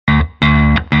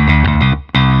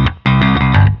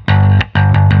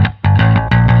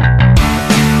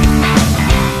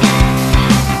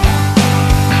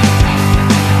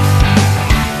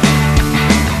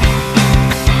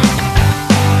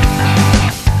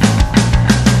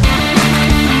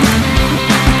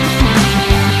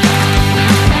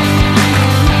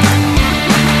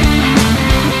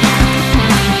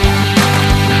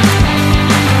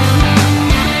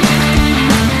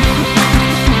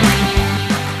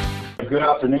Good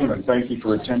afternoon, and thank you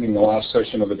for attending the last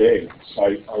session of the day.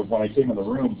 When I came in the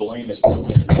room, Blaine had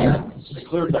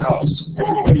cleared the house.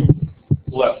 Everybody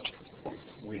left.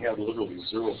 We had literally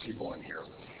 0 people in here.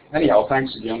 Anyhow,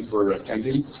 thanks again for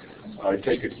attending. I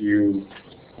take it you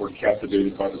were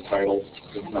captivated by the title,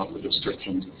 if not the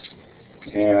description.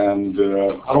 And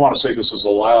I don't want to say this is a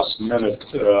last-minute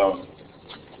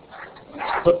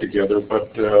put together,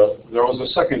 but there was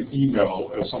a second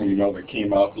email, as some of you know, that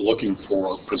came out looking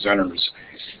for presenters.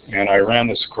 And I ran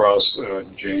this across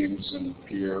James and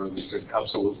Pierre, and they said,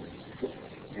 absolutely.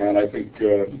 And I think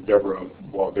Deborah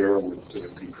Waubert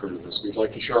would concur to this. We'd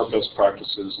like to share our best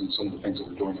practices and some of the things that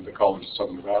we're doing at the College of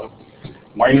Southern Nevada.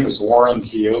 My name is Warren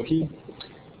Hioki,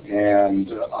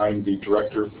 and I'm the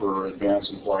Director for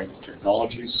Advanced Applied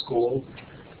Technology School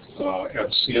at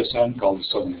CSN, College of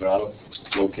Southern Nevada,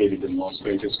 located in Las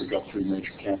Vegas. We've got 3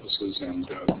 major campuses, and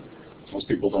most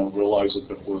people don't realize it,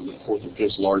 but we're the 4th or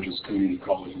 5th largest community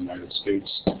college in the United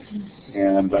States.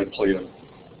 And I play a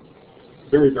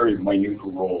very, very minute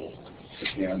role.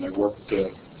 And I worked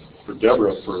for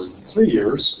Deborah for 3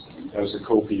 years as a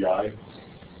co-PI,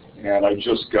 and I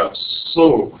just got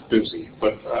so busy.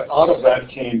 But out of that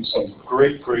came some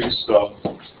great, great stuff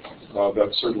that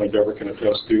certainly Deborah can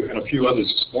attest to, and a few others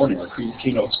this morning, our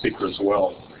keynote speaker as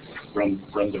well,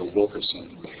 Brenda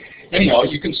Wilkerson. Anyhow,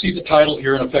 you can see the title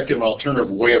here, an effective and alternative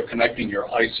way of connecting your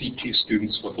ICT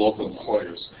students with local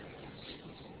employers.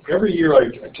 Every year I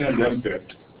attend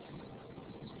MPIT,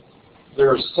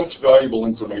 there's such valuable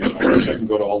information. I wish I can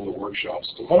go to all the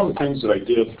workshops. But one of the things that I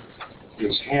did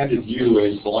is handed you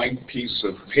a blank piece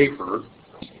of paper,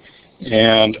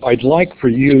 and I'd like for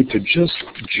you to just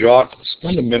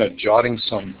spend a minute jotting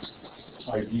some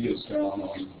ideas down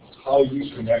on how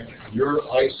you connect your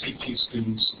ICT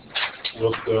students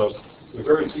with the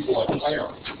very people at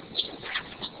Hioki.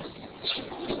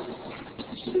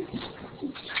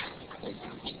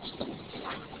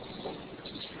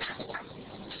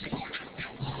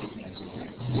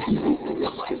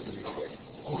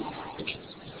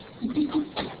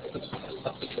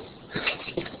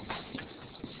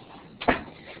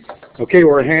 Okay,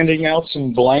 we're handing out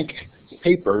some blank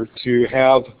paper to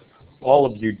have all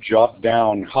of you jot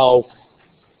down how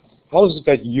is it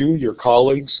that you, your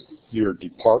colleagues, your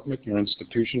department, your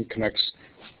institution connects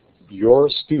your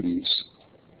students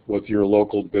with your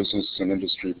local business and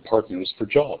industry partners for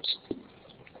jobs.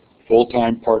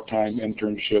 Full-time, part-time,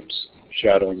 internships,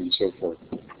 shadowing, and so forth.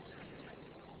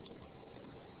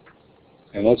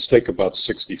 And let's take about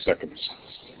 60 seconds.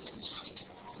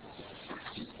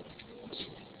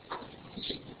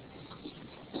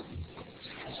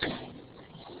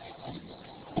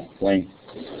 Blaine.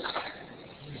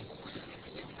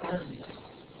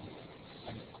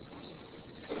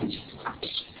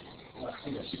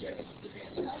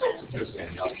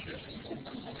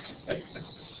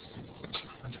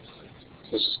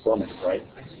 This is permanent, right?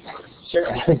 Sure.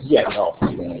 Yeah, no.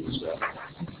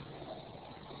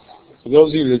 For those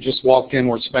of you that just walked in,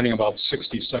 we're spending about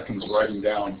 60 seconds writing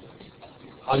down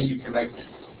how you connect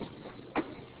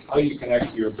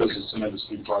your business and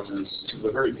industry partners, the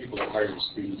very people that hire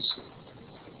students,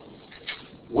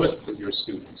 with your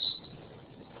students.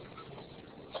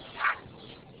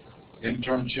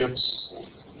 Internships,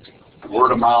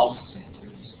 word of mouth,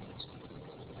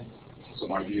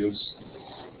 some ideas,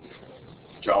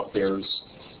 job fairs,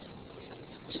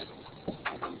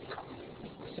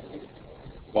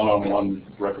 one-on-one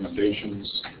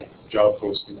recommendations, job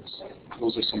postings.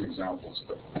 Those are some examples.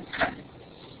 But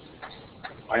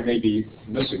I may be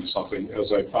missing something.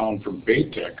 As I found from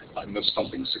BATEC, I missed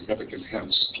something significant,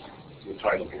 hence the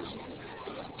title here.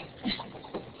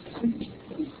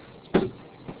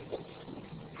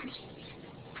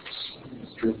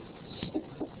 It's true.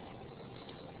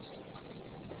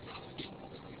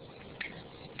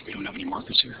 We don't have any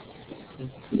markers here.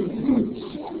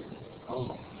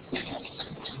 Oh.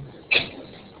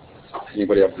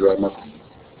 Anybody have a dry marker?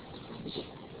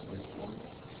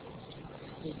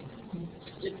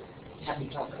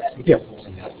 Yeah.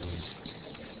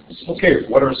 Okay,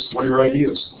 what are your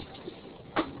ideas?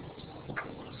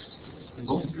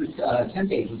 Going through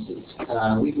temp agencies.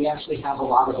 We actually have a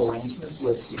lot of arrangements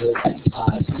with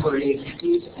temporary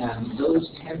agencies, and those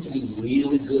tend to be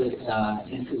really good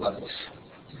entry level.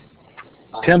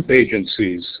 Temp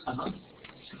agencies,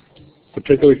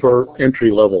 particularly for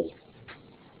entry level.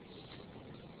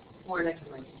 More next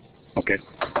week. Okay,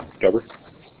 Deborah,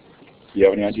 do you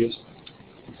have any ideas?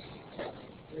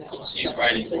 She's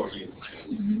writing for you.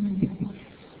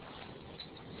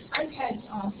 I've had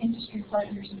industry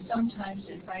partners and sometimes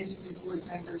advisory board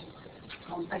members.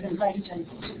 I've invited them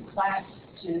to class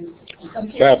to, in some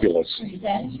cases, Fabulous.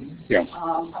 present. Yeah.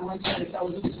 I once had a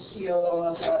fellow who was the CEO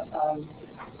of a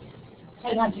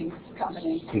headhunting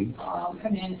company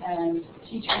come in and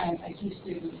teach my IT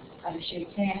students how to shake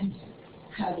hands,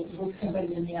 how to look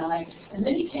somebody in the eye. And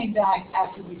then he came back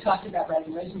after we talked about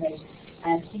writing resumes,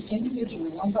 and he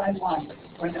individually, one by one,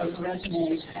 went over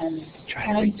resumes and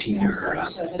timed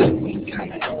them so that they made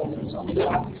some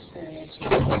job experience,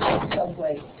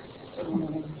 subway,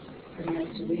 3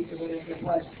 nights a week or whatever it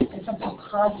was, and something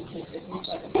positive that looks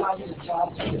like a positive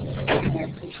job to you,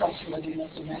 and the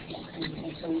trustworthiness and that kind of thing.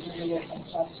 And so we really work on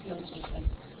soft skills with them.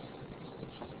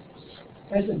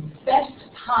 It was the best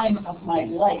time of my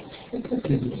life was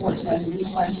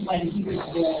when he was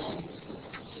there.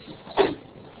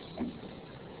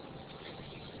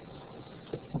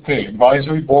 Okay,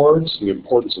 advisory boards, the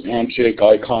importance of handshake,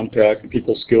 eye contact,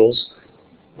 people skills.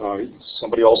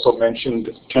 Somebody also mentioned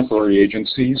temporary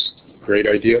agencies. Great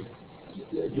idea.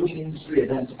 Doing industry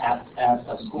events at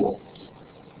a school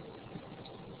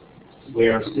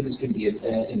where students can be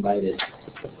invited,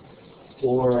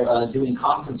 or doing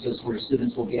conferences where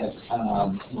students will get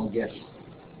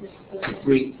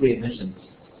free admission.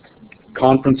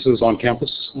 Conferences on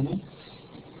campus. Mm-hmm.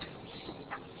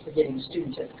 For getting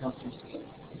students at the conference.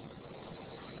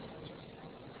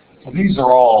 Well, these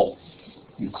are all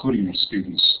including your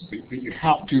students. You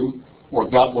have to, or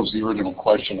that was the original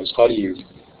question, is how do you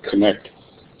connect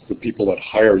the people that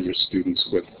hire your students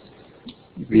with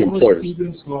the employers?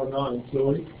 Students who are not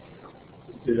employed,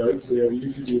 they are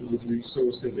usually a good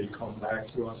resource that they come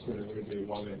back to us whenever they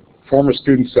want it. Former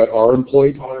students that are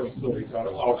employed? Our employees,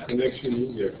 our connection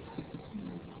is there.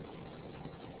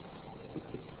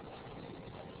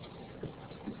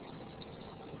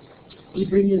 We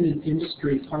bring in an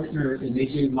industry partner and they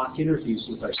do mock interviews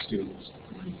with our students.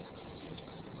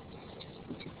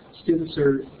 Students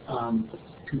are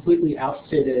completely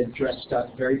outfitted, dressed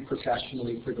up very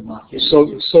professionally for the mock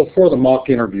interview. So for the mock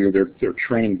interview, they're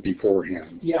trained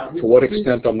beforehand. Yeah. To what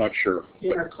extent, I'm not sure.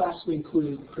 In our class, we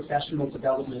include professional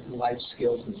development and life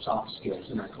skills and soft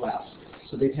skills in our class.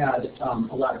 So they've had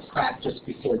a lot of practice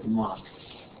before the mock.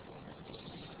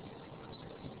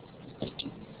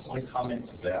 One comment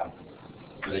to that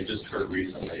I just heard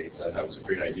recently that was a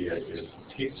great idea is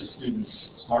take the students'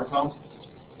 smartphones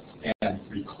and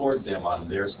record them on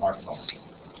their smartphone.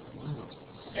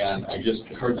 And I just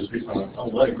heard this recently. Oh,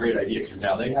 what a great idea! Because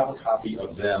now they have a copy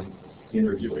of them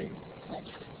interviewing.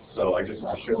 So I just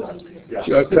want to share that.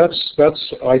 Yeah.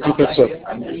 That's. I think that's a.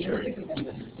 I'm just sharing.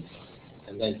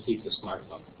 And then keep the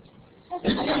smartphone.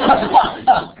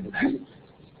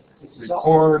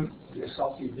 Record.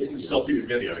 Selfie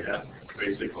video, yeah,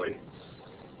 basically.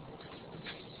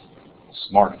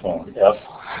 Smartphone.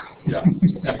 Yeah.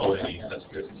 FONE, that's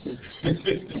good.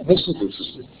 This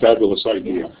is a fabulous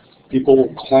idea. People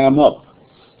will clam up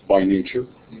by nature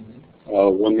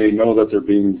when they know that they're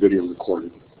being video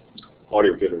recorded,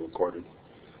 audio video recorded.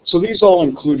 So these all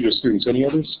include your students. Any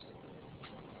others?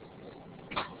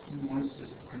 Who wants to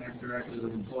connect directly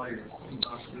with employers and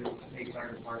possibly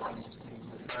HR departments, things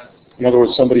like that. In other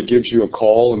words, somebody gives you a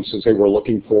call and says, hey, we're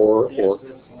looking for, Yes, or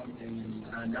that's one thing.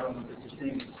 And I don't know if it's the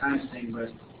same kind of thing,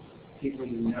 but people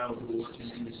you know who work in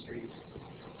industry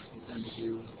tend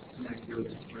to connect you with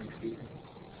the right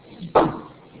people.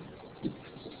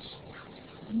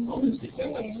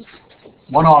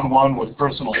 one-on-one with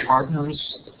personal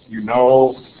partners, you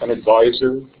know an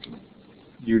advisor,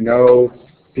 you know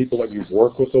people that you've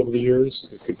worked with over the years.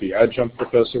 It could be adjunct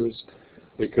professors,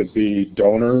 they could be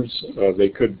donors, they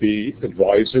could be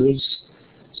advisors.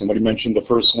 Somebody mentioned the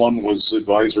first one was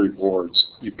advisory boards.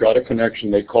 You've got a connection,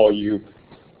 they call you.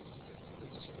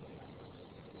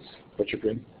 What's your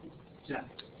name? Jack.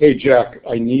 Hey Jack,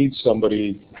 I need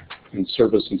somebody in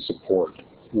service and support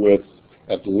with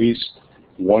at least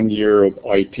 1 year of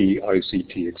IT,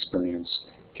 ICT experience.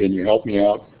 Can you help me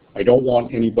out? I don't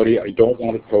want anybody, I don't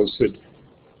want it posted,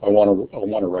 I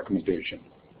want a recommendation.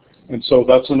 And so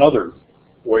that's another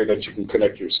way that you can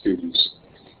connect your students.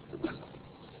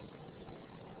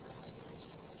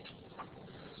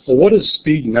 Well, what is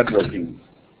speed networking?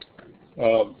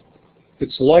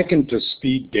 It's likened to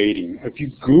speed dating. If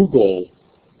you Google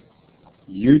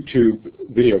YouTube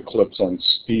video clips on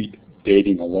speed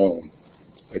dating alone,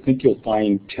 I think you'll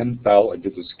find 10,000, I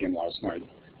did this again last night,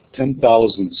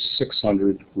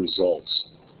 10,600 results.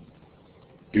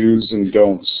 Do's and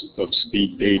don'ts of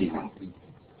speed dating.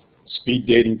 Speed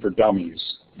dating for dummies.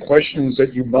 Questions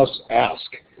that you must ask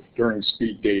during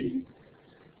speed dating.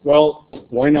 Well,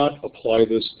 why not apply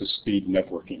this to speed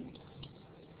networking?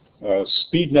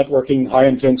 Speed networking, high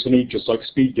intensity, just like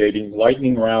speed dating,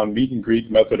 lightning round, meet and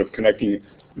greet method of connecting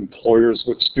employers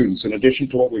with students, in addition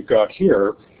to what we've got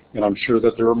here, and I'm sure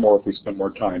that there are more if we spend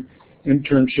more time.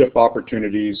 Internship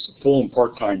opportunities, full and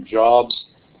part-time jobs,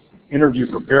 interview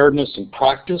preparedness and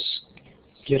practice.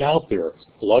 Get out there.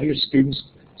 A lot of your students,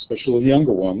 especially the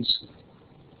younger ones,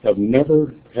 have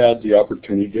never had the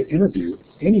opportunity to interview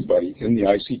anybody in the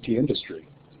ICT industry.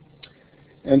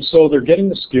 And so they're getting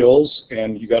the skills,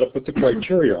 and you got to put the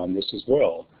criteria on this as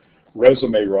well.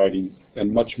 Resume writing,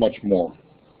 and much, much more.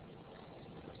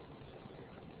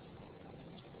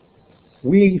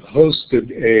 We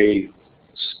hosted a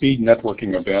speed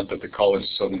networking event at the College of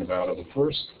Southern Nevada, the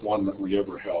first one that we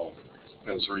ever held,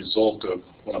 as a result of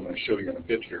what I'm going to show you in a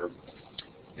bit here.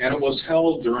 And it was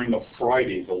held during a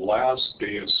Friday, the last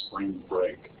day of spring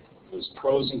break. It was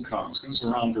pros and cons. Who's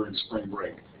around during spring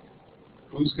break?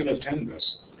 Who's going to attend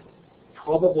this?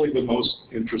 Probably the most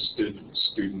interested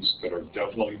students that are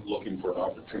definitely looking for an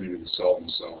opportunity to sell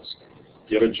themselves.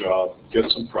 Get a job, get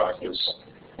some practice,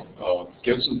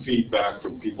 get some feedback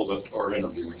from people that are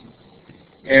interviewing.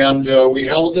 And we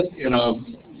held it in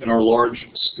our large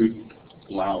student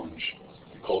lounge.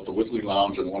 We call it the Whitley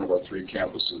Lounge on one of our 3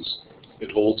 campuses.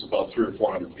 It holds about 300 or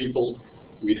 400 people.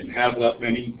 We didn't have that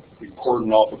many. We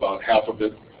cordoned off about half of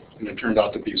it, and it turned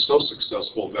out to be so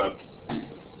successful that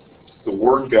the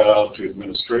word got out to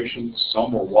administration.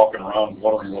 Some were walking around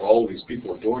wondering what all of these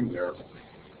people are doing there.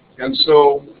 And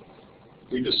so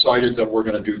we decided that we're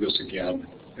going to do this again,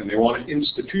 and they want to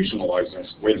institutionalize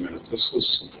this. Wait a minute, this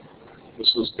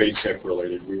was BATEC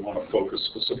related. We want to focus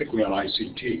specifically on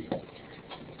ICT.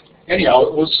 Anyhow,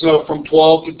 it was from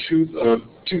 12 to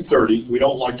 2:30. We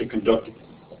don't like to conduct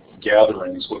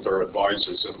gatherings with our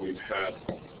advisors that we've had.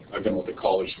 I've been with the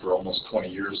college for almost 20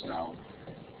 years now,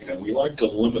 and we like to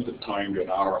limit the time to an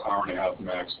hour, hour and a half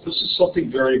max. This is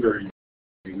something very, very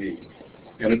unique,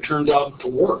 and it turned out to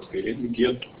work. They didn't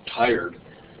get tired,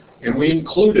 and we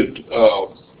included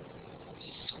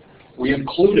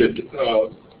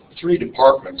 3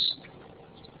 departments: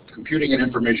 computing and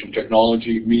information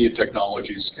technology, media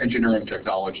technologies, engineering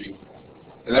technology.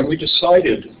 And then we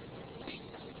decided,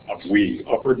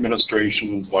 upper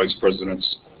administration, vice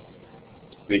presidents,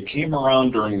 they came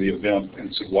around during the event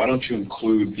and said, why don't you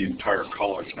include the entire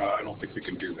college? Now, I don't think we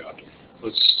can do that.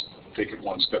 Let's take it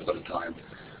one step at a time.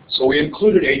 So we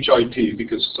included HIT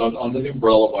because it's under the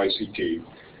umbrella of ICT.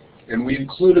 And we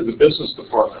included the business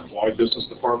department. Why business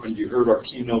department? You heard our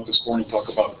keynote this morning talk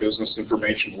about business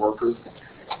information worker.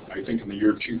 I think in the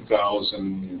year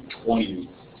 2020,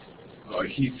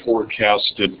 he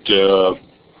forecasted,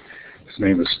 his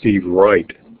name is Steve Wright,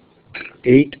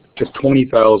 8,000 to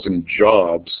 20,000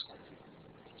 jobs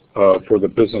for the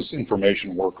business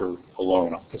information worker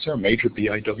alone. Is there a major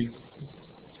BIW?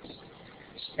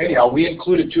 Anyhow, we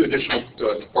included 2 additional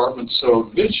departments,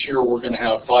 so this year we're going to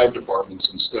have 5 departments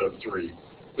instead of 3.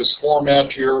 This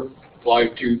format here,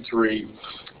 5, 2, 3,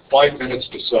 5 minutes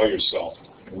to sell yourself.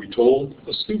 And we told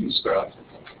the student staff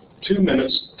 2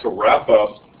 minutes to wrap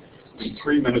up and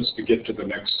 3 minutes to get to the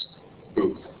next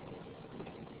booth.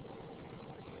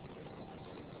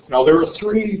 Now there are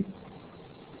 3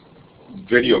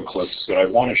 video clips that I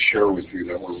want to share with you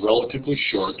that were relatively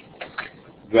short,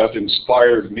 that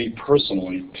inspired me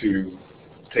personally to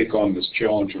take on this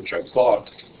challenge, which I thought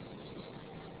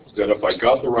that if I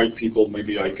got the right people,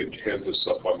 maybe I could head this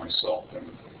up by myself. And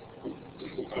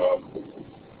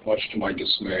much to my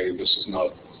dismay, this is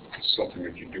not something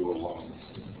that you do alone.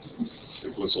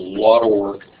 It was a lot of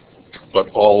work, but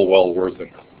all well worth it.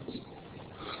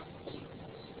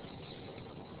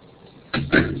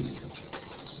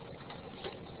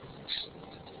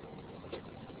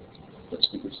 Let's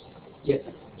do this. Yeah.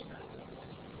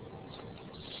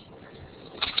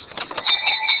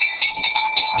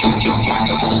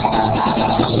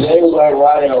 Today was like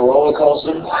riding a roller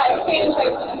coaster.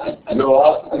 Go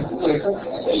up, and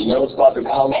you know it's about to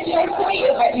come,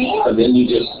 but then you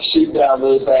just shoot down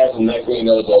really fast, and next thing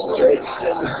you know it's over. We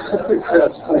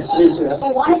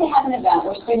wanted to have an event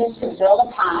where students could build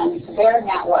upon their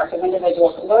network of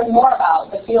individuals, learn more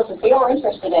about the fields that they were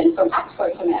interested in from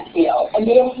experts in that field, and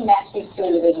be able to match these 2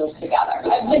 individuals together.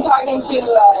 I've been talking to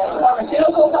a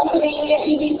pharmaceutical company, a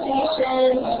TV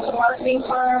station, a marketing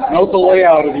firm. Note the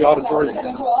layout of the auditorium.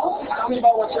 Tell me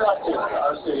about what you're up to.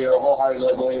 Our studio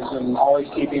wholeheartedly believes in always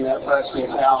keeping that freshman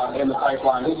talent in the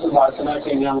pipeline. This is about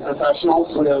connecting young professionals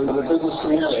with the business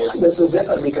community. This is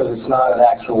different because it's not an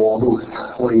actual booth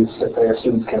where you sit there,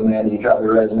 students come in, you drop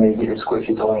your resume, get your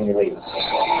squishy toy, and you leave.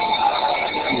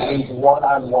 meet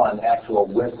one-on-one, actual,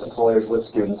 with employers, with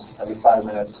students, every 5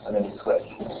 minutes, and then you switch.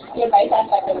 The advice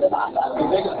aspect of the awesome. The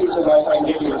biggest piece of advice I can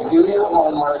give you is do your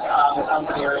homework on the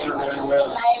company you're interviewing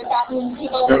with. I've gotten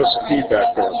people Notice the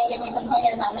feedback there. give me some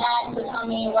pointers on that to tell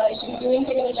me what I should be doing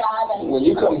to get a job. And When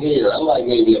you come here, unlike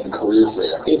maybe at the career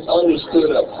fair, it's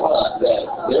understood up front that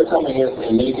they're coming here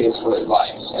in many cases for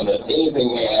advice, and that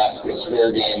anything they ask is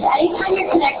fair game. anytime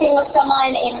you're connecting with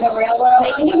someone in the real world,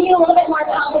 it can give you a little bit more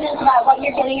confidence about what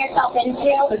you're getting yourself into.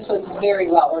 This was very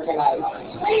well organized.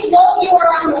 So you were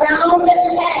on round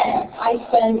 10. I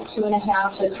spent 2.5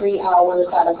 to 3 hours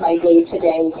out of my day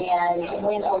today and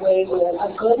went away with a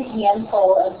good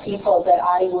handful of people that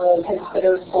I would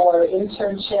consider for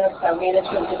internships or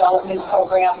management development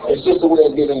programs. It's just a way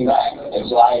of giving back. And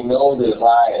so I know that if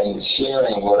I am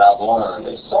sharing what I've learned,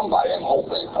 that somebody, I'm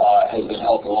hoping, has been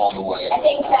helped along the way. I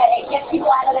think that it gets people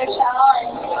out of their shell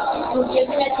and gives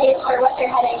them a taste for what they're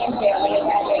heading into when you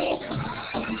graduate.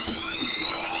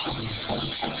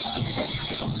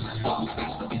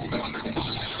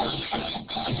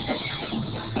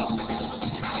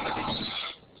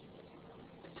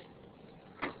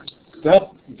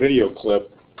 That video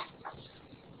clip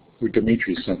who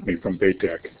Dimitri sent me from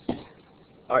BATEC,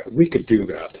 we could do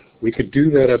that. We could do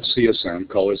that at CSN,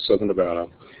 College of Southern Nevada.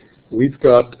 We've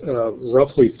got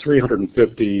roughly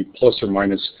 350 plus or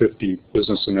minus 50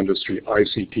 business and industry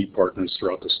ICT partners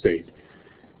throughout the state.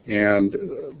 And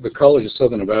the College of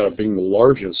Southern Nevada, being the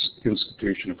largest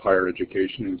institution of higher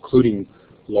education, including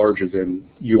larger than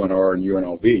UNR and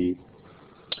UNLV,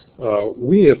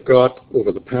 we have got,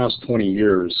 over the past 20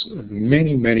 years,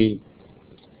 many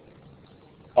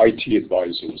IT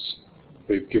advisors.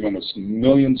 They've given us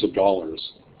millions of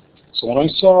dollars. So when I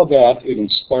saw that, it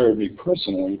inspired me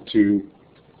personally to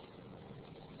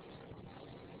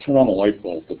turn on a light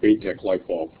bulb, the BATEC light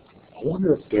bulb. I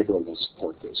wonder if Deborah will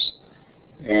support this.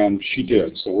 And she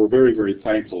did, so we're very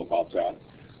thankful about that.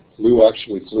 Lou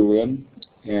actually flew in,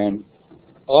 and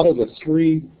out of the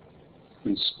 3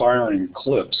 inspiring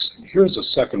clips, here's a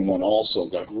second one also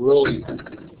that really,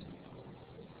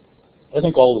 I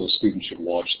think all of the students should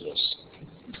watch this.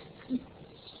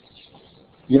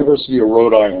 University of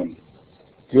Rhode Island,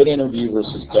 good interview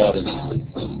versus bad interview.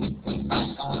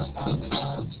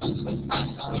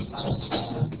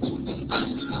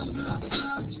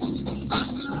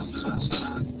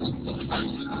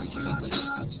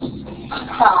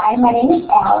 Hi, my name is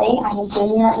Allie. I'm a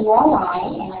junior at ULI,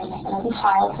 and I'm an early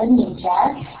childhood major.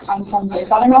 I'm from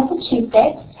Bridgewater,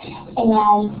 Massachusetts, and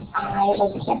I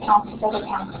was a camp counselor for the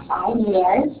past 5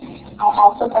 years. I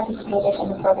also participated in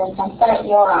the program Center at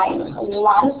ULI. It was a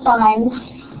lot of fun.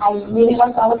 I really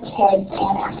worked well with kids,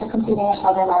 and after completing the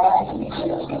program, I realized it made me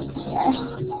really good here.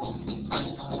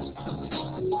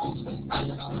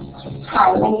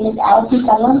 Hi, my name is Allison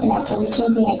Sutherland, and after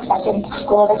recently being accepted into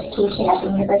School of Education at the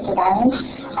University of Ireland,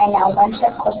 I now one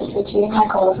step closer to achieving my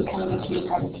goal of becoming a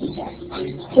kindergarten teacher.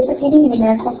 Participating in the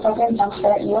Miracle Program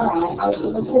Jumpstart at ULI, I was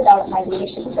able to develop my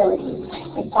leadership abilities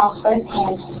and saw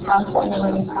firsthand how important the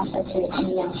learning process is in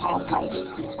a young child's life.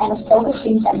 I'm a focused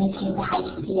student that maintains a high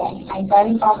GPA. I'm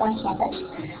very involved on campus.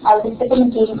 I was a civic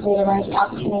engagement leader where I had the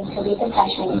opportunity to lead the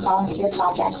session and volunteer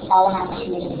projects all around the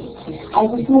community. I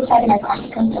recently started my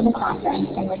practicums in the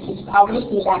classroom and received positive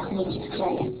feedback from each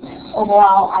experience.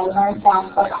 Overall, I learned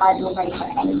fast, work hard, and was ready for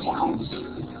any challenge.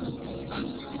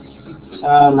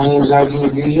 My name is Arjun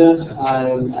Aguja.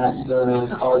 I'm at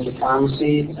the College of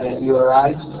Pharmacy at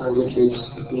URI, which is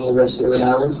the University of Rhode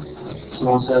Island. I'm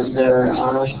also at their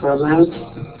honors program.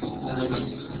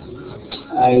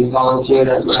 I volunteered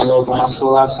at my local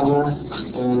hospital last summer,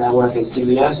 and I work at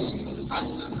CVS,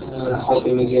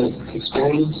 hoping to get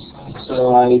experience.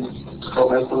 So I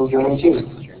hope I can join the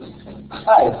team.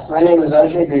 Hi, my name is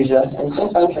Arjun Aguja, and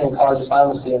since I'm entering College of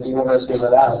Pharmacy at the University of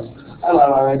Rhode Island, I'm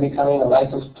on my way to becoming a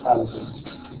licensed pharmacist.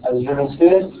 As a driven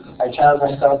student, I challenged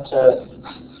myself to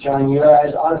join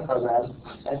URI's honor program,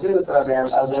 and through the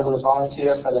program, I was able to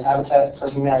volunteer for the Habitat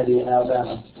for Humanity in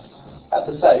Alabama. At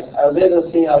the site, I was able to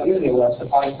see how easy it was to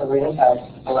positively impact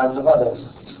the lives of others,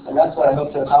 and that's what I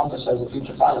hope to accomplish as a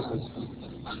future pharmacist.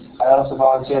 I also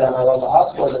volunteered at my local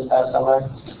hospital this past summer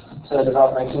to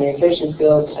develop my communication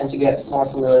skills and to get more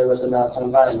familiar with the medical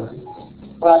environment.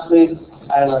 Lastly,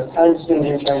 I am a current student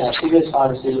intern at previous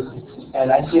pharmacies,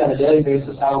 and I see on a daily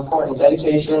basis how important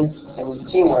dedication and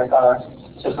teamwork are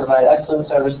to provide excellent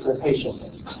service to the patient.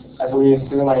 I believe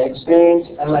through my experience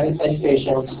and my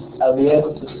education, I'll be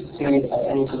able to succeed at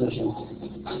any position.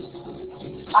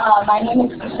 My name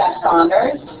is Seth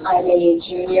Saunders. I'm a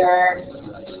junior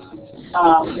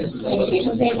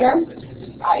communications major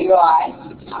at UI.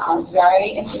 I'm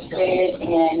very interested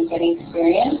in getting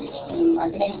experience in in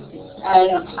marketing,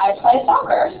 and I play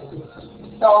soccer.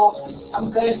 So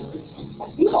I'm good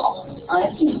with people on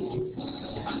a team.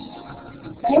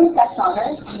 My name is Beth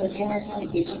Saunders. I'm a junior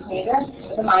communications major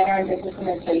with a minor in business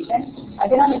administration. I've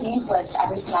been on the dean's list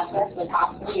every semester for the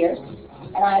past 3 years,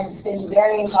 and I've been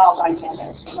very involved on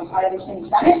campus. I'm a part of the student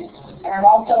senate, and I'm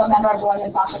also a member of the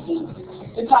women's soccer team.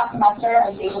 This last semester, I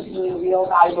was able to gain real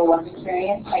valuable work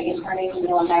experience by interning in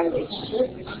the alumni relations group,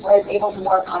 where I was able to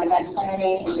work on event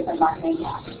planning and different marketing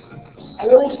tasks. I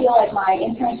really feel like my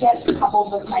internship,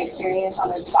 coupled with my experience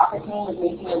on the soccer team, was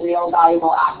making a real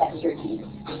valuable asset to your team.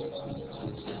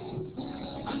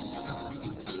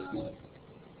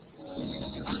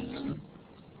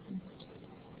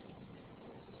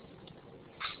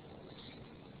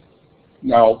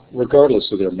 Now,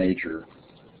 regardless of their major,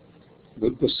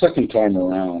 the second time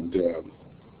around,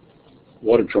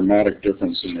 what a dramatic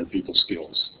difference in their people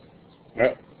skills.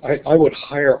 I would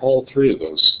hire all 3 of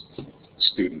those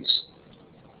students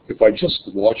if I just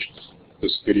watched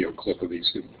this video clip of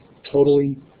these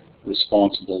totally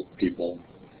responsible people,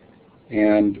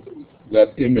 and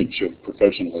that image of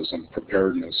professionalism,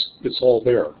 preparedness, it's all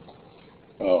there.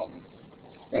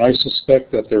 And I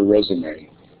suspect that their resume,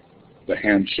 the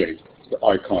handshake, the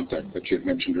eye contact that you had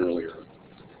mentioned earlier.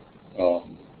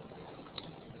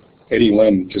 Eddie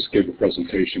Lynn just gave a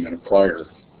presentation in a prior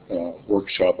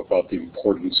workshop about the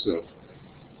importance of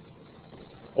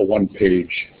a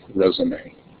 1-page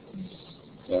resume.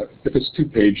 If it's 2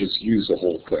 pages, use the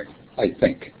whole thing, I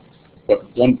think.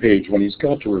 But 1 page, when he's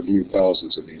got to review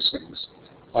thousands of these things,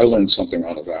 I learned something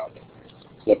out of that.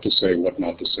 What to say, what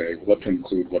not to say, what to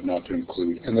include, what not to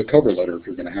include, and the cover letter if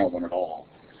you're going to have one at all.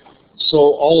 So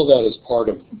all of that is part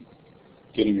of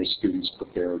getting your students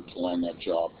prepared to land that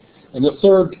job. And the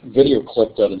third video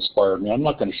clip that inspired me, I'm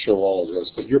not going to show all of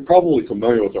this, but you're probably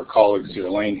familiar with our colleagues here,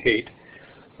 Elaine Haight.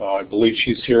 I believe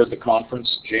she's here at the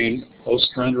conference. Jane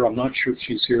Ostrander, I'm not sure if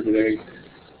she's here today.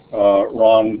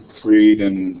 Ron Freed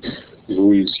and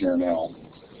Louise Yarnell.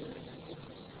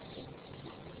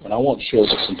 And I won't show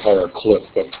this entire clip,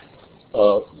 but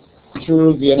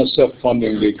through the NSF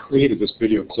funding, they created this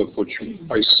video clip, which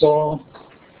I saw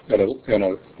at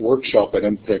a workshop at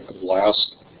MPIC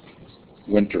last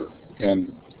winter.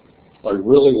 And I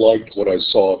really liked what I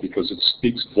saw because it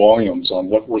speaks volumes on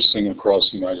what we're seeing across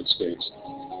the United States.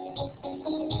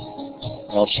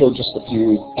 And I'll show just a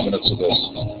few minutes of this.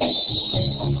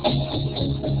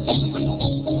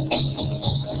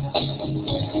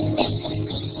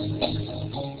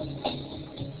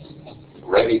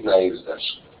 Recognize that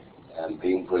and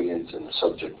being brilliant in the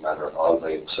subject matter all by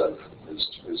itself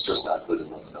is just not good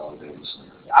enough nowadays.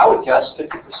 I would guess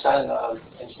 50% of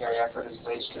engineering effort is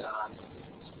wasted on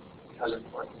because of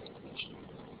poor communication.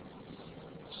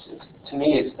 To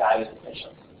me, it's not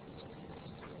efficient.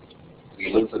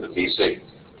 We look for the basic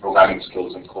programming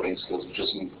skills and coding skills, which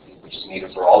is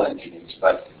needed for all engineers.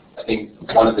 But I think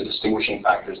one of the distinguishing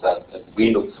factors that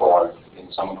we look for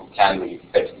in someone who can really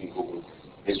fit in Google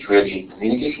is really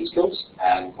communication skills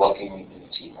and working in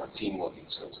a team or team working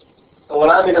skills. So when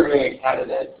I'm interviewing a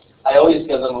candidate, I always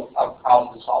give them a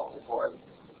problem to solve report.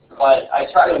 But I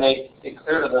try to make it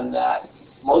clear to them that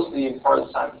most of the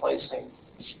importance I'm placing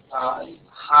on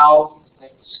how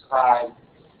they describe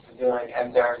what they're doing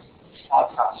and their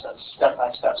thought process step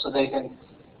by step, so they can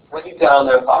break down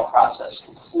their thought process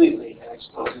completely and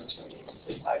expose it to me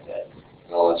bit by bit.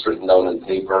 You know, it's written down in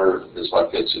paper is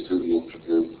what gets you through the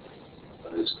interview.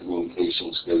 But it's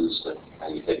communication skills that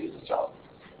kind of get you the job.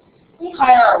 We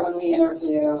hire when we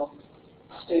interview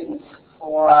students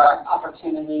for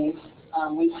opportunities.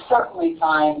 We certainly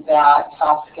find that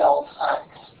soft skills are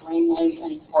extremely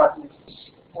important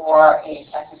for a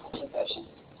technical position.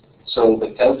 So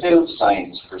the telltale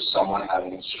signs for someone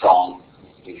having strong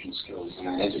communication skills in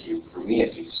an interview, for me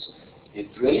at least,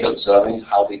 it's really observing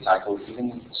how they tackle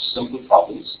even simple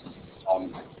problems.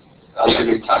 I'll give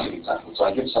you a classic example. So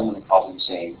I give someone a problem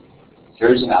saying,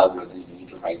 here's an algorithm, you need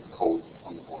to write code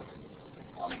on the board.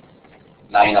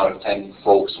 9 out of 10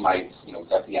 folks might,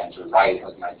 get the answer right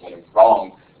or might get it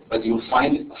wrong, but you'll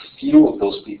find a few of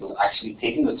those people actually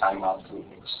taking the time out to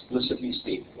explicitly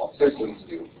state what they're going to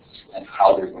do and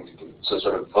how they're going to do it. So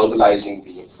sort of verbalizing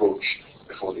the approach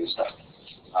before they start.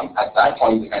 At that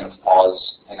point, they kind of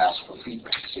pause and ask for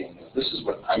feedback, saying, this is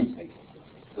what I'm thinking.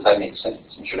 Does that make sense?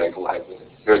 And should I go ahead with it?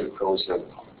 Here are the pros, here are the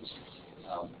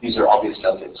cons. These are obvious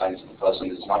telltale signs that the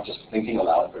person is not just thinking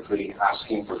aloud, but really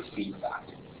asking for feedback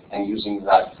and using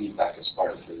that feedback as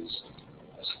part of his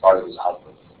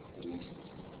output.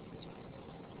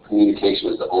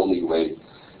 Communication is the only way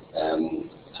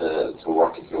to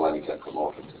work if you want to get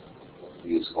promoted.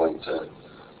 He is going to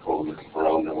go looking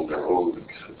around and wonder, oh,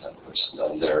 that person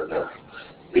down there,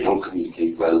 they don't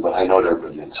communicate well, but I know they're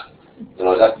brilliant. You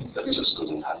know, that just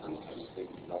doesn't happen. You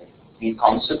know, the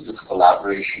concept of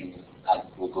collaboration at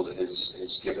Google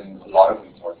is given a lot of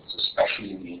importance,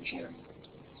 especially in the engineering.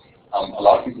 A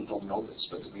lot of people don't know this,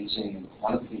 but the reason,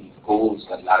 one of the goals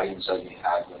that Larry and Sergey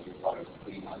had when we brought out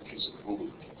free lunches at Google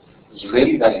was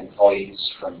really that employees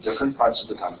from different parts of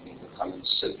the company would come and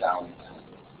sit down and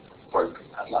work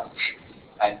at lunch,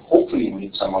 and hopefully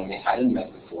meet someone they hadn't met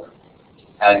before.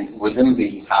 And within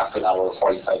the half an hour,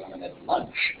 45-minute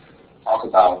lunch, talk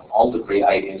about all the great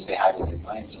ideas they had in their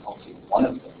minds, and hopefully one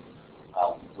of them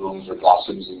blooms or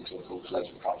blossoms into a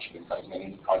full-fledged project. In fact,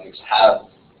 many projects have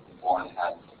born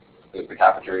at the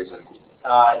cafeterias at Google.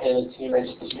 In a team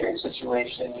engineering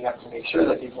situation, you have to make sure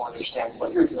that people understand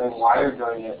what you're doing, why you're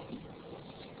doing it.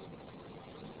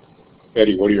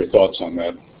 Eddie, what are your thoughts on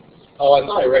that? Oh, I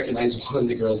thought I recognized one of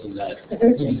the girls in that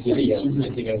video.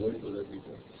 I think I worked with her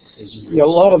before. Yeah, a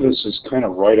lot of this is kind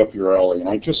of right up your alley, and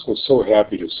I just was so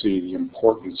happy to see the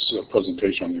importance,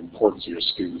 presentation on the importance of your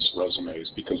students'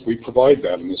 resumes, because we provide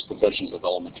that in this professional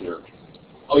development here.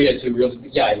 Oh yeah,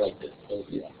 I liked it.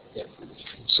 Yeah.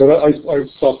 So that,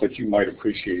 I thought that you might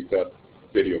appreciate that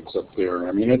video clip there.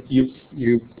 I mean,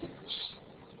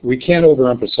 we can't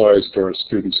overemphasize to our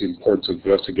students the importance of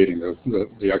investigating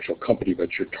the actual company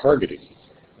that you're targeting.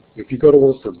 If you go to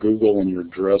work for Google and you're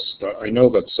dressed, I know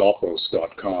that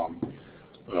Zappos.com,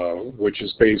 which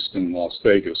is based in Las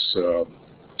Vegas,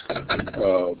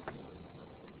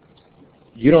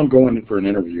 you don't go in for an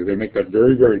interview. They make that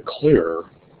very, very clear,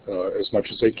 as much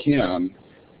as they can.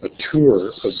 A tour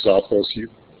of Zappos,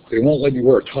 they won't let you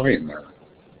wear a tie in there.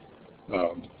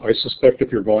 I suspect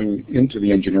if you're going into the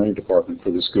engineering department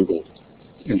for this Google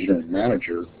engineering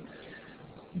manager,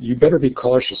 you better be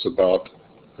cautious about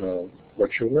what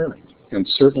you're wearing. And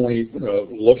certainly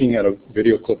looking at a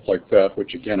video clip like that,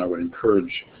 which again I would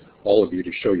encourage all of you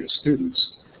to show your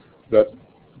students, that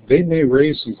they may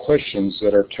raise some questions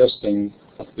that are testing,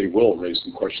 they will raise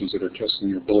some questions that are testing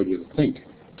your ability to think,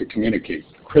 to communicate,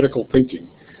 critical thinking.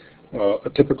 A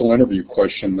typical interview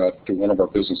question that one of our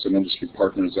business and industry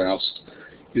partners asked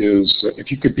is, if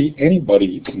you could be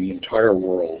anybody in the entire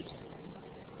world,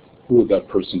 who would that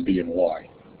person be and why?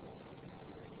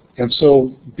 And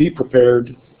so be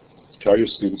prepared, tell your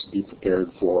students to be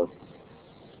prepared for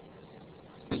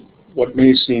what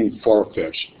may seem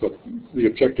far-fetched, but the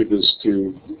objective is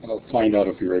to find out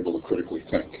if you're able to critically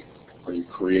think. Are you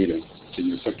creative? Can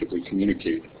you effectively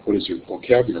communicate? What is your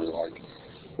vocabulary like?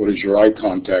 What is your eye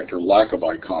contact or lack of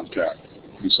eye contact?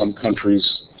 In some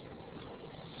countries,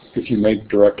 if you make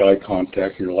direct eye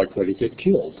contact, you're likely to get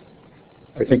killed.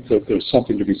 I think that there's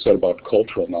something to be said about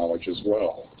cultural knowledge as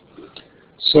well.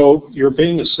 So you're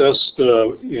being assessed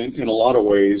in a lot of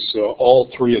ways.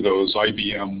 All three of those,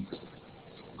 IBM,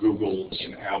 Google,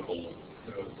 and Apple,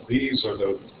 these are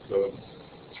the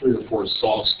 3 or 4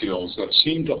 soft skills that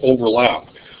seem to overlap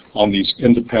on these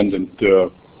independent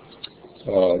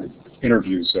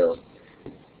interviews there.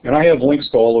 And I have links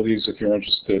to all of these if you're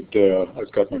interested.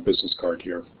 I've got my business card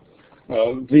here.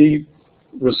 The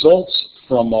results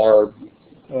from our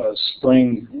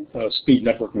spring speed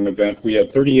networking event, we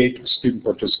had 38 student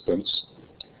participants,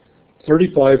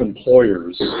 35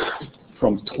 employers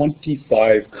from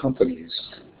 25 companies.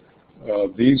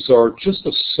 These are just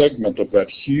a segment of that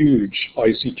huge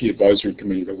ICT advisory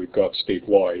committee that we've got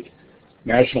statewide.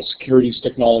 National Securities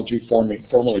Technology, formerly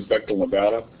Bechtel,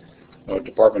 Nevada,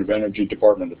 Department of Energy,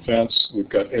 Department of Defense. We've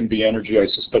got NB Energy. I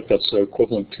suspect that's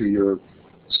equivalent to your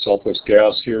Southwest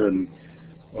Gas here in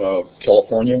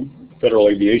California. Federal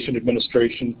Aviation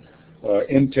Administration,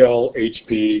 Intel,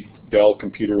 HP, Dell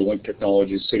Computer, Link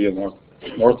Technologies, City of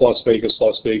North Las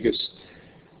Vegas,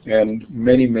 and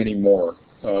many, many more.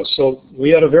 So we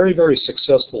had a very, very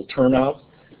successful turnout.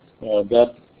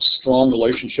 That strong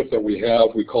relationship that we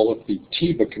have, we call it the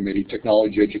TEBA Committee,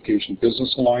 Technology Education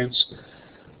Business Alliance.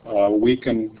 We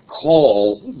can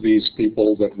call these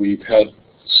people that we've had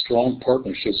strong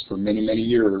partnerships for many, many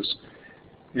years,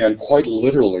 and quite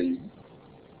literally,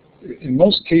 in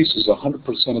most cases,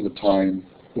 100% of the time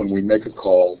when we make a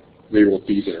call, they will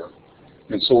be there.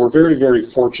 And so we're very, very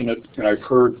fortunate, and I've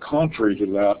heard contrary to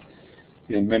that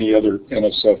in many other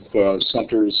NSF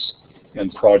centers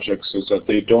and projects, is that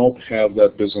they don't have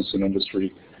that business and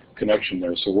industry connection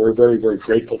there. So we're very, very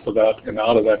grateful for that, and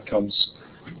out of that comes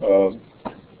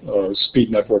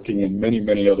speed networking and many,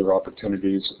 many other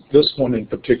opportunities. This one in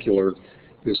particular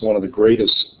is one of the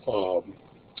greatest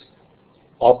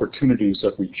opportunities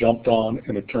that we jumped on,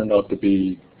 and it turned out to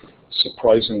be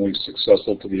surprisingly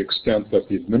successful to the extent that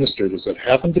the administrators that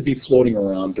happened to be floating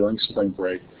around during spring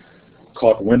break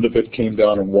caught wind of it, came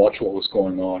down and watched what was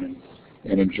going on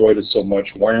and enjoyed it so much.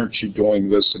 Why aren't you doing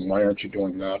this and why aren't you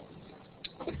doing that?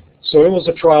 So it was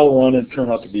a trial run and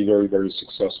turned out to be very, very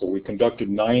successful. We conducted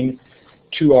 9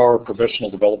 two-hour professional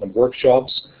development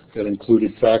workshops that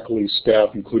included faculty, staff,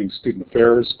 including student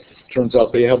affairs. Turns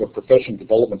out they have a professional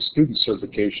development student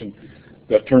certification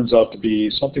that turns out to be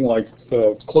something like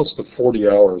close to 40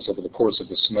 hours over the course of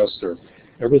the semester.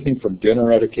 Everything from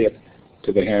dinner etiquette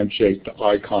to the handshake to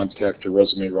eye contact to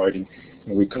resume writing.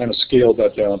 And we kind of scaled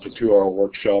that down to 2-hour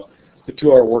workshop. The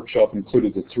 2-hour workshop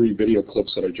included the 3 video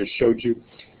clips that I just showed you.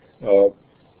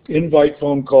 Invite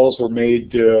phone calls were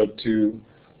made to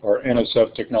our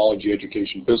NSF Technology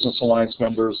Education Business Alliance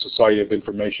members, Society of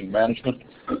Information Management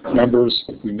members.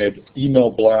 We made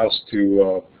email blasts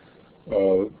to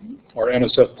our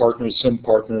NSF partners, SIM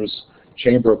partners,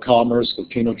 Chamber of Commerce,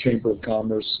 Latino Chamber of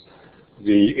Commerce,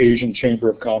 the Asian Chamber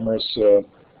of Commerce,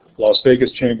 Las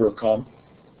Vegas Chamber of Commerce.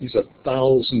 These are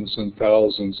thousands and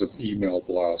thousands of email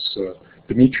blasts.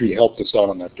 Dimitri helped us out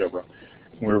on that, Deborah.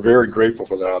 And we're very grateful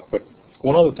for that. But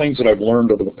one of the things that I've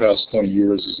learned over the past 20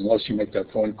 years is unless you make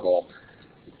that phone call,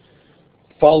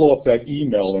 follow up that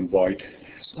email invite,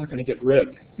 it's not going to get read.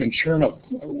 And sure enough,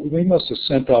 we must have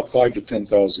sent out 5,000 to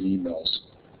 10,000 emails.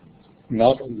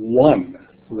 Not one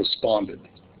responded.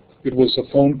 It was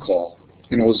a phone call,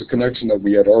 and it was a connection that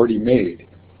we had already made.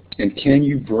 And can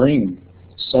you bring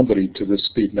somebody to this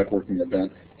speed networking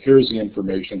event? Here's the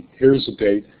information, here's the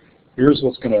date, here's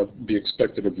what's going to be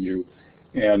expected of you.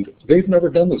 And they've never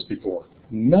done this before.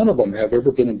 None of them have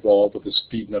ever been involved with a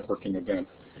speed networking event.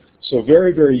 So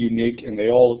very, very unique, and they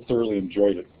all thoroughly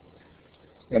enjoyed it.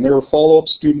 And there were follow-up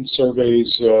student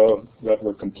surveys that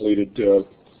were completed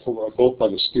both by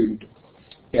the student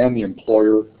and the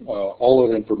employer. All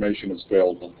of that information is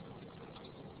available.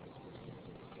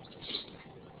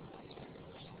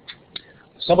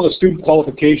 Some of the student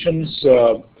qualifications,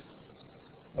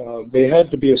 they had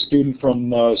to be a student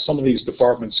from some of these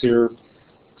departments here.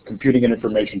 Computing and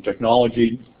Information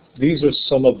Technology. These are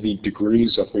some of the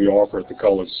degrees that we offer at the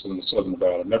College in Southern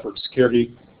Nevada. Network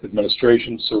Security,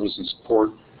 Administration, Service and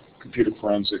Support, Computer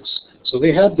Forensics. So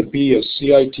they had to be a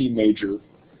CIT major,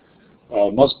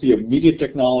 must be a Media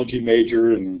Technology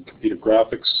major in Computer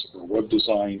Graphics or Web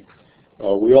Design.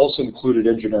 We also included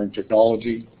Engineering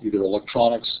Technology, either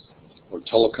Electronics or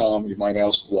Telecom. You might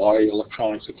ask why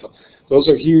Electronics. Those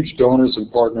are huge donors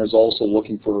and partners also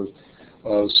looking for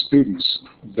students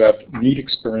that need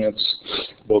experience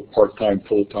both part-time,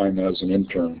 full-time as an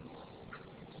intern.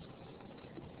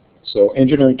 So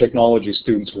engineering technology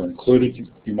students were included.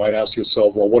 You might ask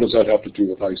yourself, well, what does that have to do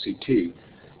with ICT?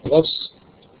 Well, that's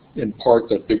in part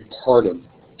that big part of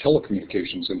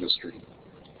telecommunications industry.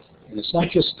 And it's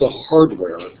not just the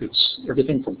hardware, it's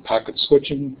everything from packet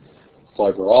switching,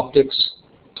 fiber optics,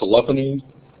 telephony,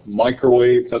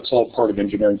 microwave. That's all part of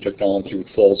engineering technology which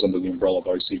falls under the umbrella of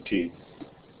ICT.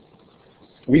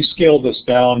 We scaled this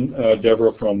down,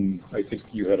 Deborah, from, I think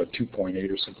you had a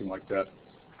 2.8 or something like that.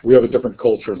 We have a different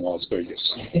culture in Las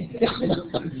Vegas.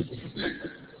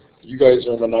 You guys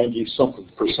are in the 90-something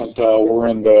percentile.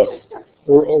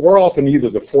 We're often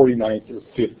either the 49th or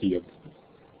 50th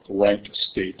ranked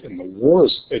state in the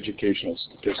worst educational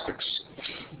statistics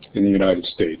in the United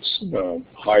States.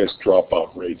 Highest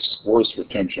dropout rates, worst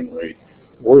retention rate,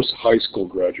 worst high school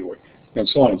graduate, and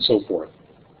so on and so forth.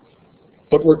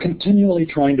 But we're continually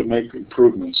trying to make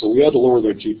improvements, so we had to lower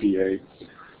their GPA.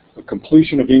 A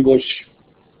completion of English,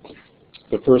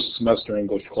 the first semester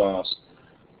English class,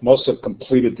 must have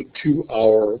completed the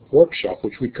 2-hour workshop,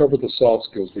 which we covered the soft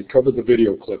skills, we covered the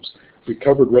video clips, we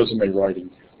covered resume writing,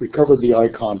 we covered the eye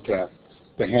contact,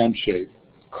 the handshake,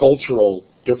 cultural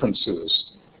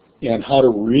differences, and how to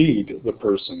read the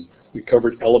person. We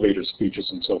covered elevator speeches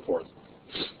and so forth.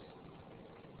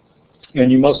 And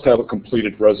you must have a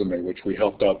completed resume, which we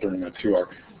helped out during that 2-hour.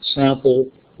 Sample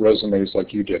resumes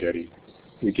like you did, Eddie.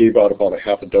 We gave out about a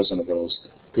half a dozen of those,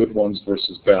 good ones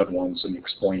versus bad ones, and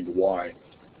explained why.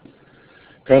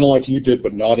 Kind of like you did,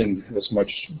 but not in as much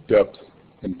depth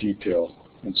and detail.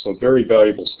 And so very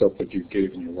valuable stuff that you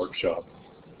gave in your workshop.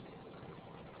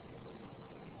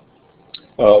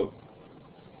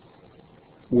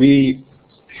 We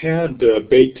had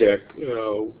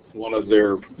BATEC, one of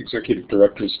their executive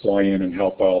directors, fly in and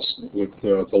help us with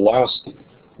the last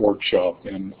workshop,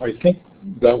 and I think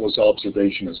that was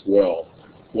observation as well.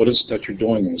 What is it that you're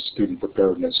doing in student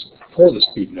preparedness for the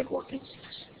speed networking?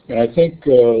 And I think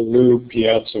Lou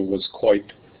Piazza was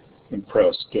quite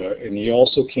impressed, and he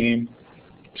also came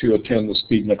to attend the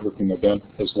speed networking event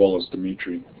as well as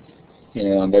Dimitri,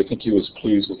 and I think he was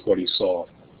pleased with what he saw.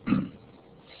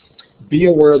 Be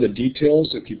aware of the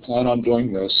details if you plan on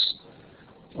doing this.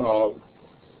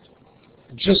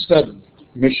 Just that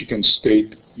Michigan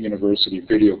State University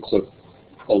video clip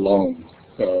alone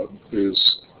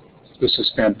this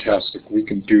is fantastic. We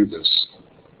can do this.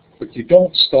 But you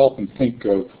don't stop and think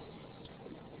of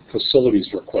facilities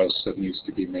requests that needs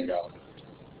to be made out.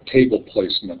 Table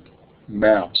placement,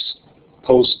 maps,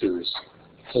 posters,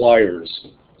 flyers.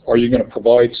 Are you going to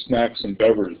provide snacks and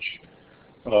beverage?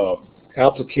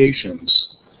 Applications.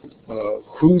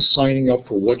 Who's signing up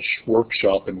for which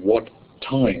workshop and what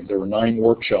time? There were 9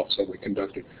 workshops that we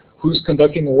conducted. Who's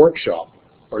conducting the workshop?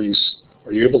 Are you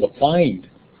able to find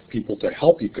people to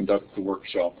help you conduct the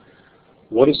workshop?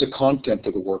 What is the content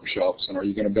of the workshops, and are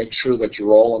you going to make sure that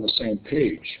you're all on the same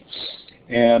page?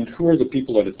 And who are the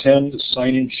people that attend, the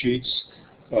sign-in sheets,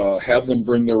 have them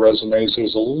bring their resumes.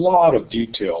 There's a lot of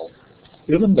detail.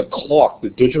 Even the clock, the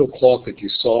digital clock that you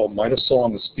might have saw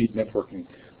on the speed networking,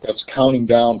 that's counting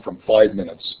down from 5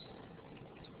 minutes.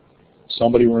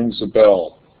 Somebody rings the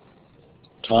bell.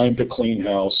 Time to clean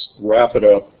house, wrap it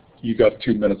up. You got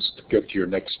 2 minutes to get to your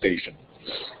next station.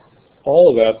 All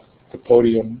of that, the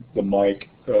podium, the mic,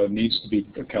 needs to be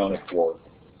accounted for.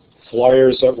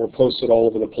 Flyers that were posted all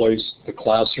over the place, the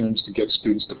classrooms to get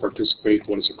students to participate,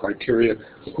 what is the criteria,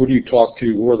 who do you talk to,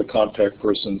 who are the contact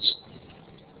persons.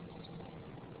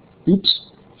 Oops.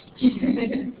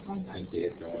 I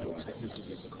did.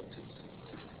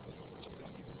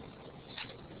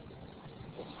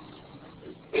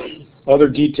 Other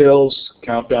details,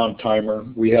 countdown timer.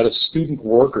 We had a student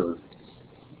worker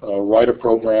write a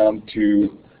program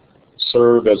to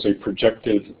serve as a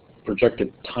projected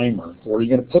timer. Where are you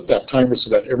going to put that timer so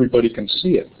that everybody can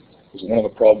see it? It was one of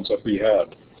the problems that we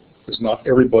had. Is not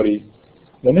everybody,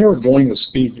 when they were doing the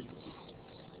speed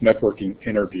networking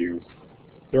interview,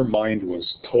 their mind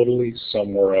was totally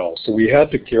somewhere else. So we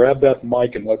had to grab that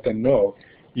mic and let them know,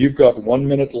 you've got 1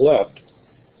 minute left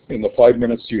in the 5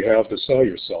 minutes you have to sell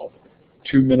yourself.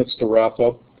 2 minutes to wrap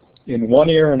up, in one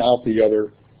ear and out the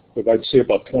other, with I'd say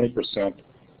about 20%.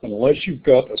 Unless you've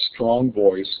got a strong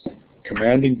voice,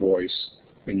 commanding voice,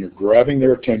 and you're grabbing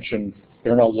their attention,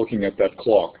 they're not looking at that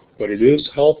clock. But it is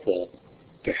helpful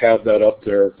to have that up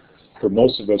there for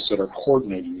most of us that are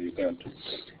coordinating the event.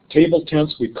 Table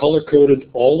tents, we color-coded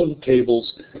all of the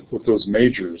tables with those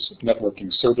majors,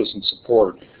 networking, service and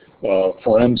support,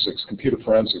 forensics, computer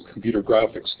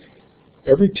graphics.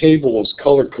 Every table was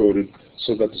color-coded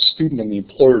so that the student and the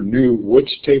employer knew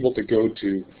which table to go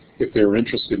to if they were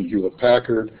interested in Hewlett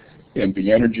Packard, NV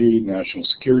Energy, national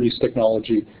securities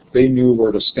technology. They knew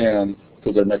where to stand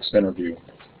for their next interview.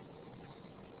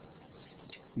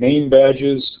 Name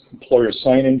badges, employer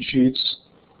sign-in sheets.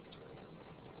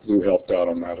 Lou helped out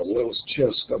on that. It was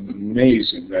just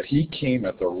amazing that he came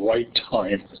at the right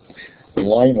time. The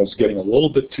line was getting a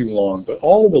little bit too long, but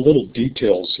all the little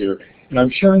details here, and I'm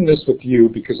sharing this with you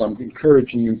because I'm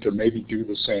encouraging you to maybe do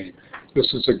the same.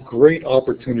 This is a great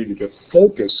opportunity to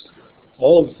focus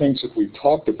all of the things that we've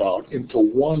talked about into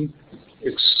one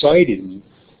exciting,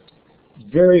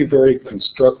 very, very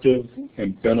constructive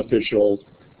and beneficial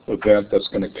event that's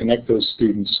going to connect those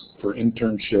students for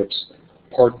internships,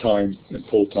 part-time and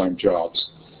full-time jobs.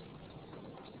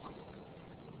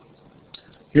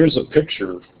 Here's a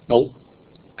picture. Now,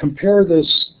 compare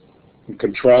this and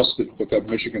contrast it with that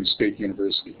Michigan State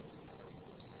University.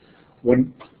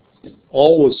 When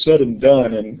all was said and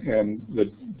done and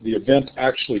the event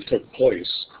actually took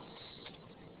place,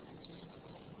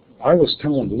 I was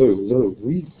telling Lou,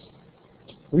 we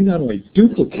not only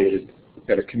duplicated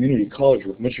at a community college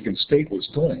what Michigan State was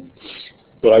doing,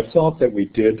 but I thought that we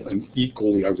did an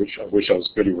equally, I wish I was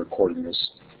video recording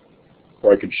this,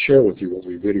 or I could share with you what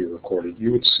we video recorded.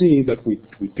 You would see that we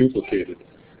duplicated.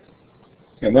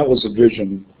 And that was a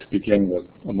vision to begin with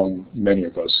among many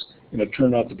of us. And it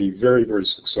turned out to be very, very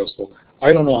successful.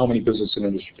 I don't know how many business and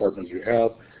industry partners you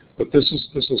have, but this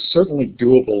is certainly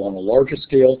doable on a larger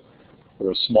scale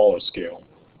or a smaller scale.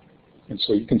 And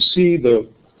so you can see the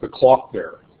clock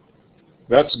there.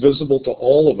 That's visible to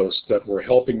all of us that were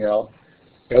helping out,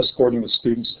 escorting the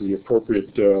students to the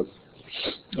appropriate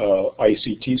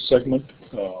ICT segment,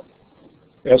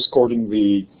 escorting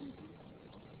the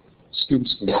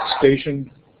students to the next station,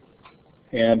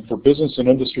 and for business and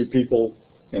industry people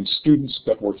and students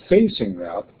that were facing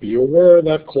that, be aware of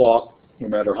that clock, no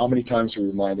matter how many times we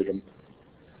reminded them.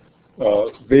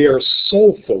 They are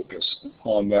so focused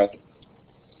on that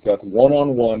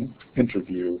one-on-one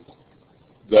interview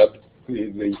that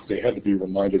they had to be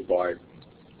reminded by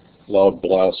loud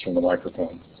blasts from the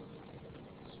microphone.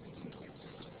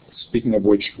 Speaking of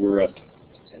which, we're at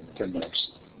 10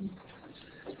 minutes.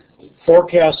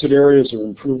 Forecasted areas of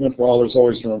improvement, well, there's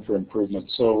always room for improvement.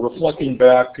 So reflecting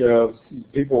back,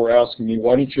 people were asking me,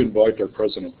 why didn't you invite our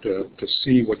president to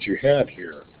see what you had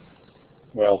here?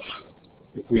 Well,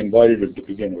 if we invited him to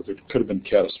begin with, it could have been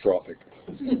catastrophic.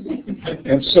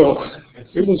 And so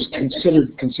it was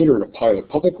considered a pilot.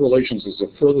 Public relations is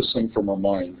the furthest thing from our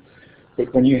mind.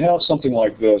 But when you have something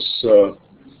like this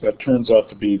that turns out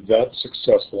to be that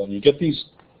successful, and you get these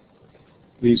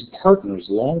partners,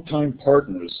 longtime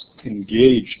partners,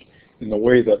 engaged in the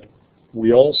way that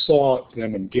we all saw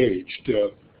them engaged,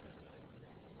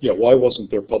 yeah, why wasn't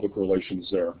there public relations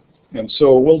there? And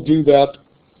so we'll do that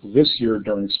this year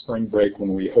during spring break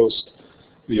when we host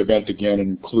the event again and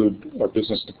include our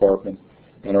business department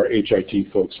and our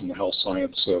HIT folks from the health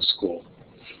science school.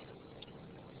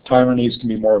 Timer needs to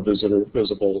be more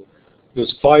visible.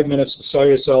 There's 5 minutes to sell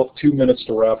yourself, 2 minutes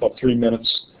to wrap up, 3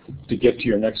 minutes to get to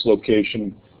your next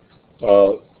location.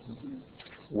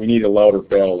 We need a louder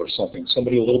bell or something,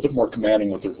 somebody a little bit more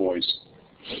commanding with their voice.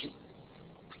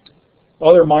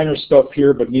 Other minor stuff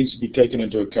here, but needs to be taken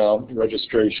into account: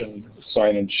 registration,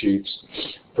 sign-in sheets,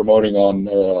 promoting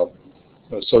on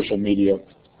social media,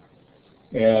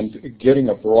 and getting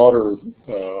a broader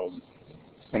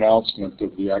announcement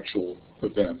of the actual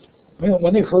event. I mean,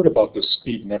 when they heard about this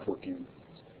speed networking,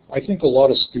 I think a lot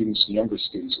of students, younger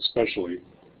students especially,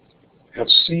 have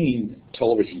seen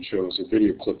television shows or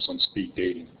video clips on speed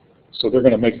dating. So they're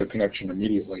going to make the connection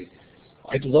immediately.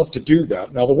 I'd love to do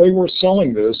that. Now, the way we're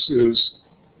selling this is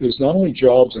not only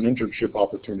jobs and internship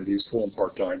opportunities, full and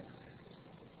part-time,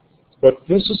 but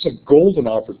this is a golden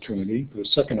opportunity. The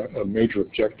second major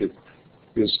objective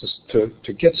is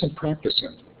to get some practice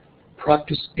in.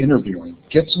 Practice interviewing.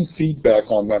 Get some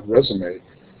feedback on that resume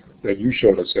that you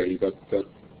showed us, Eddie, that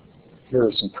here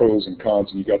are some pros and cons,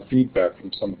 and you got feedback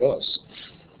from some of us.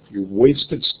 You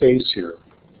wasted space here.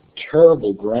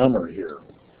 Terrible grammar here.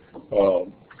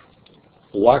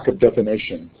 Lack of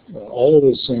definition. All of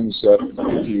those things that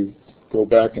if you go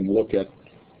back and look at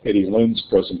Eddie Lynn's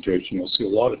presentation, you'll see a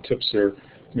lot of tips here,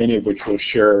 many of which we'll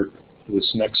share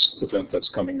this next event that's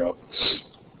coming up.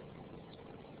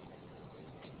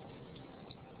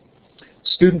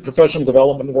 Student professional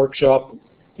development workshop,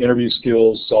 interview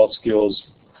skills, soft skills.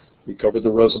 We covered the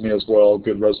resume as well,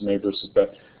 good resume versus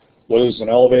bad. What is an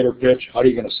elevator pitch? How are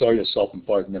you going to sell yourself in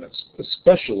 5 minutes?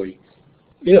 Especially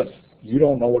if you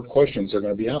don't know what questions they're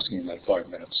going to be asking in that 5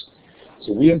 minutes.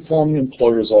 So we inform the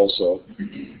employers also.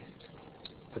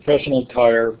 Professional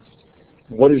attire,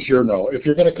 what is your no? If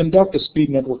you're going to conduct a speed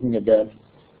networking event,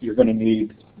 you're going to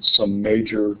need some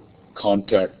major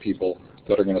contact people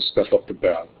that are going to step up to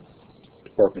bat.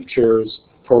 Department chairs,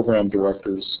 program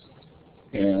directors,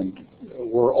 and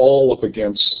we're all up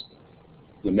against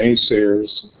the naysayers,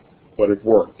 but it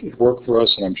worked. It worked for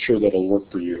us, and I'm sure that'll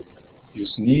work for you. You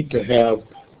just need to have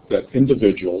that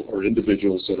individual or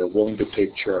individuals that are willing to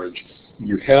take charge.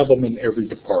 You have them in every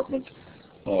department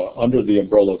under the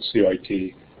umbrella of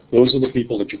CIT. Those are the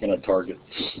people that you're going to target,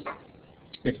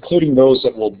 including those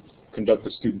that will conduct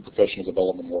the student professional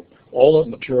development work. All that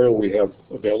material we have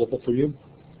available for you.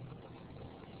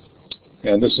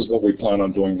 And this is what we plan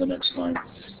on doing the next time.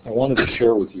 I wanted to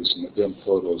share with you some of them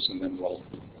photos, and then we'll...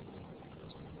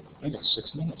 I got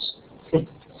 6 minutes. I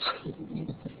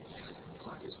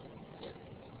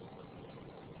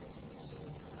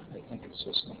think it's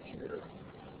this one here.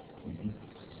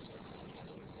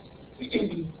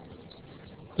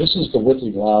 This is the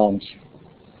Whitley Lounge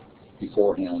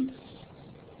beforehand.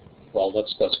 Well,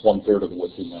 that's 1/3 of the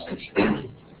Whitley Lounge.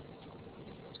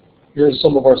 Here's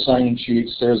some of our sign-in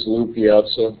sheets. There's Lou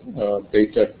Piazza,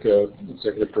 BATEC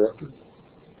Executive Director.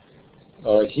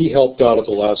 He helped out at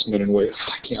the last minute.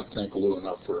 I can't thank Lou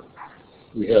enough for.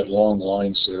 We had long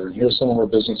lines there. And here's some of our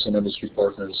business and industry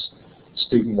partners,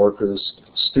 student workers,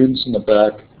 students in the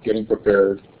back getting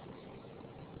prepared.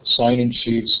 Sign-in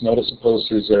sheets, notice the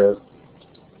posters there.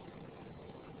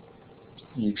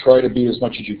 You try to be as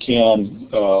much as you can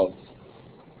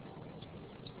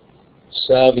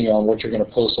savvy on what you're going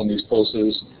to post on these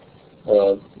posters,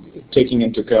 taking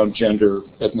into account gender,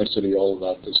 ethnicity, all of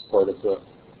that is part of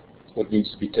what needs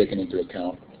to be taken into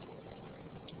account.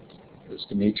 There's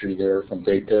Dimitri there from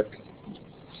BATEC.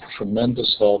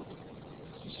 Tremendous help.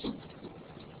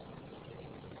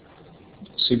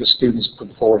 See the students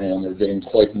beforehand, they're getting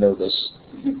quite nervous.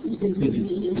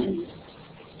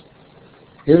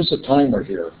 Here's the timer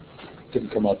here.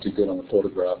 Didn't come out too good on the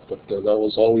photograph, but that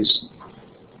was always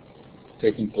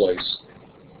taking place.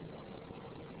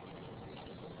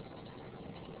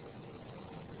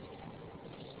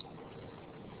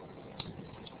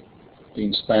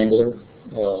 Dean Spangler,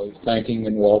 thanking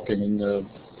and welcoming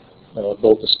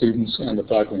both the students and the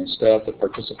faculty and staff that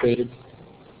participated.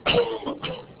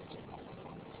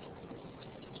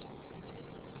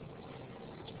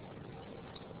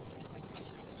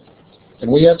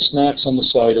 And we had snacks on the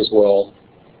site as well.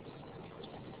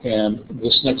 And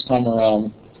this next time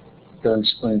around, during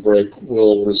spring break,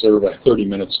 we'll reserve 30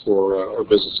 minutes for our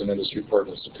business and industry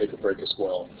partners to take a break as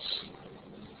well.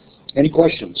 Any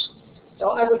questions? So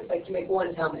I would like to make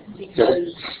one comment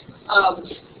because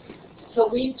so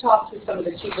we've talked to some of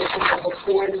the chief people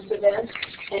before this event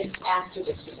and after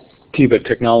this event. TIVA,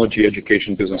 Technology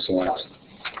Education Business Alliance.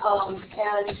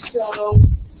 And so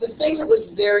the thing that was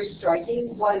very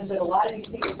striking was that a lot of these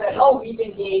people said, oh, we've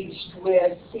engaged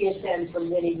with CSN for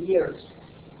many years,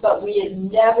 but we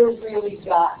had never really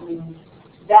gotten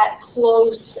that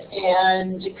close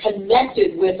and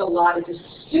connected with a lot of the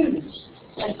students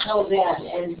until then,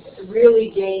 and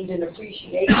really gained an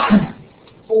appreciation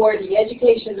for the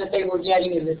education that they were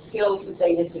getting and the skills that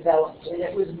they had developed. And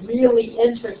it was really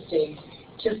interesting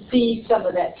to see some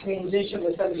of that transition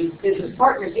with some of these business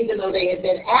partners, even though they had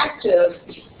been active,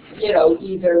 you know,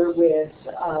 either with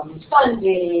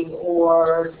funding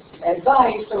or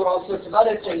advice or all sorts of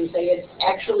other things. They had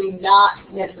actually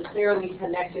not necessarily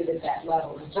connected at that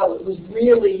level. And so it was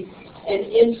really an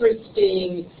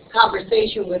interesting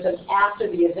conversation with them after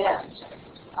the event.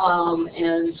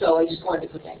 And so I just wanted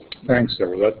to put that in. Thanks,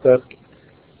 Deborah.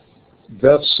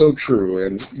 That's so true.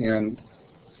 And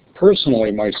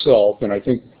personally, myself, and I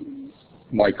think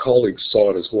my colleagues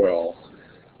saw it as well,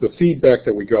 the feedback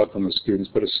that we got from the students,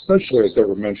 but especially, as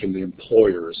Deborah mentioned, the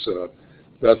employers,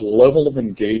 that level of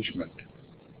engagement,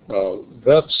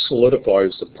 that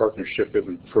solidifies the partnership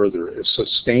even further. It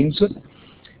sustains it,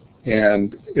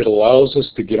 and it allows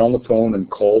us to get on the phone and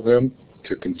call them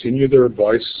to continue their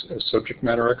advice as subject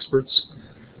matter experts.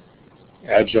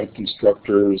 Adjunct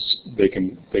instructors, they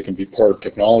can be part of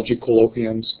technology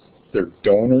colloquiums. They're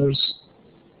donors.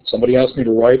 Somebody asked me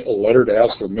to write a letter to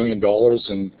ask for $1 million,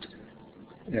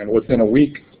 and within a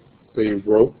week they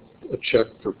wrote a check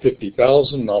for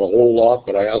 $50,000, not a whole lot,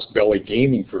 but I asked Belly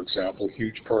Gaming, for example, a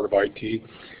huge part of IT,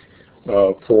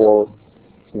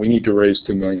 we need to raise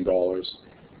 $2 million.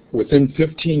 Within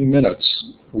 15 minutes,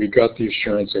 we got the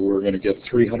assurance that we were going to get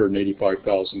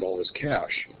 $385,000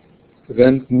 cash.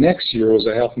 Then next year was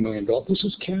 $500,000. This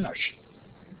is cash.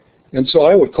 And so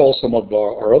I would call some of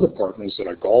our other partners that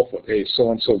I golf with, hey,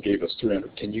 so-and-so gave us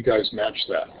 $300,000. Can you guys match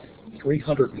that?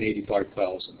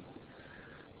 $385,000.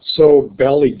 So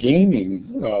Bally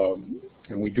Gaming,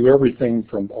 and we do everything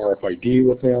from RFID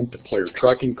with them to player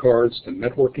tracking cards to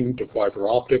networking to fiber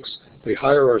optics. They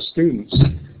hire our students.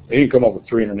 They didn't come up with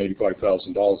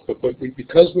 $385,000, but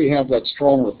because we have that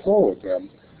strong rapport with them,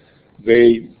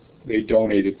 they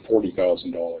donated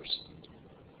 $40,000.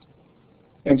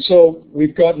 And so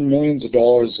we've gotten millions of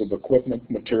dollars of equipment,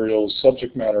 materials,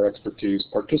 subject matter expertise,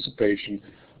 participation,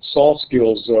 soft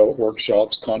skills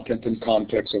workshops, content and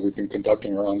context that we've been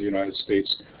conducting around the United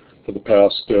States for the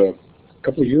past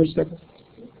couple of years, Deborah.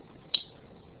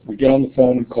 We get on the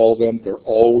phone and call them. They're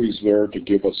always there to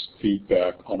give us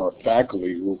feedback on our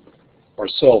faculty who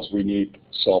ourselves we need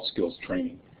soft skills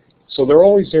training. So they're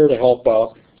always there to help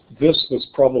out. This was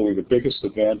probably the biggest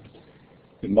event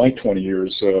in my 20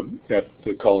 years at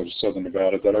the College of Southern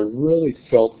Nevada that I really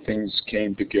felt things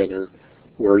came together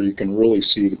where you can really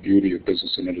see the beauty of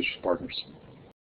business and industry partners.